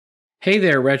Hey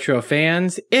there, retro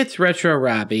fans, it's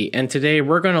RetroRobby, and today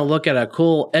we're going to look at a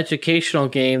cool educational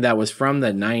game that was from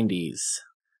the 90s.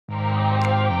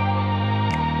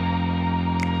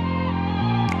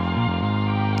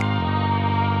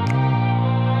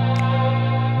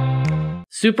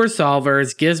 Super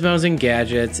Solvers, Gizmos, and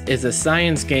Gadgets is a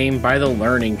science game by the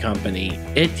Learning Company.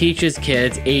 It teaches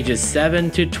kids ages 7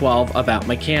 to 12 about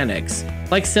mechanics,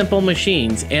 like simple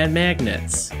machines and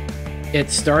magnets. It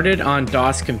started on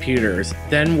DOS computers,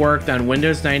 then worked on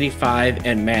Windows 95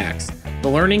 and Macs. The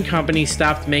Learning Company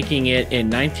stopped making it in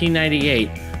 1998,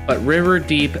 but River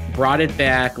Deep brought it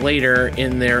back later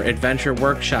in their Adventure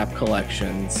Workshop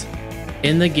collections.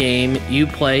 In the game, you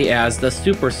play as the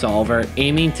Super Solver,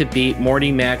 aiming to beat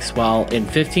Morty Maxwell in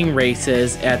 15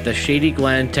 races at the Shady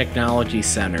Glen Technology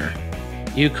Center.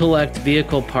 You collect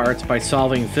vehicle parts by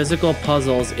solving physical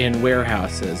puzzles in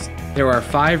warehouses. There are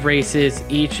 5 races,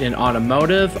 each in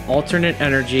automotive, alternate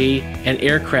energy, and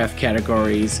aircraft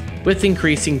categories, with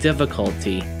increasing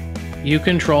difficulty. You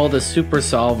control the Super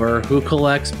Solver, who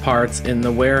collects parts in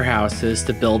the warehouses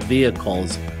to build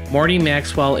vehicles. Morty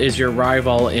Maxwell is your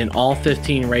rival in all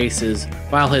 15 races,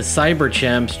 while his cyber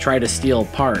chimps try to steal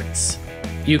parts.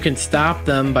 You can stop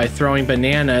them by throwing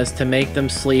bananas to make them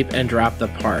sleep and drop the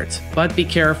parts, but be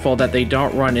careful that they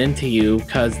don't run into you,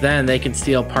 cause then they can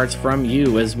steal parts from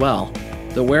you as well.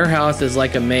 The warehouse is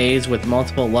like a maze with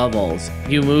multiple levels.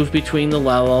 You move between the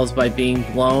levels by being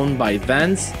blown by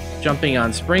vents, jumping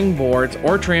on springboards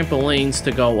or trampolines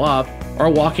to go up,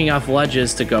 or walking off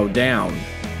ledges to go down.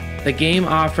 The game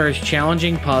offers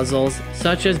challenging puzzles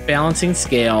such as balancing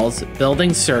scales,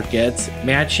 building circuits,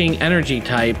 matching energy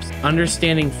types,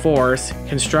 understanding force,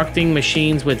 constructing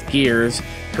machines with gears,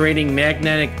 creating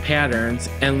magnetic patterns,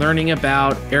 and learning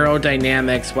about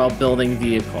aerodynamics while building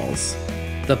vehicles.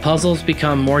 The puzzles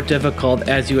become more difficult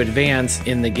as you advance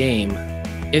in the game.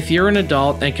 If you're an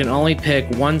adult and can only pick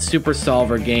one Super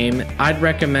Solver game, I'd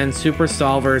recommend Super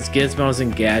Solvers, Gizmos,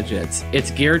 and Gadgets.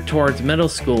 It's geared towards middle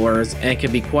schoolers and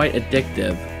can be quite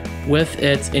addictive, with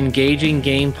its engaging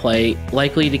gameplay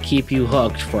likely to keep you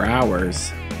hooked for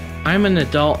hours. I'm an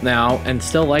adult now and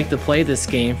still like to play this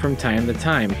game from time to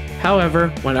time.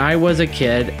 However, when I was a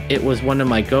kid, it was one of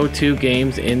my go-to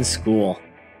games in school.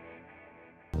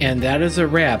 And that is a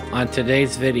wrap on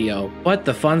today's video, but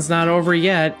the fun's not over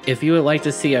yet. If you would like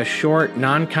to see a short,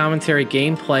 non-commentary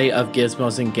gameplay of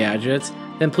Gizmos and Gadgets,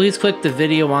 then please click the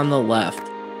video on the left.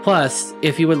 Plus,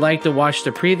 if you would like to watch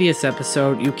the previous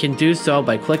episode, you can do so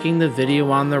by clicking the video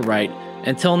on the right.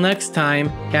 Until next time,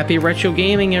 happy retro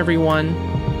gaming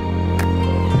everyone!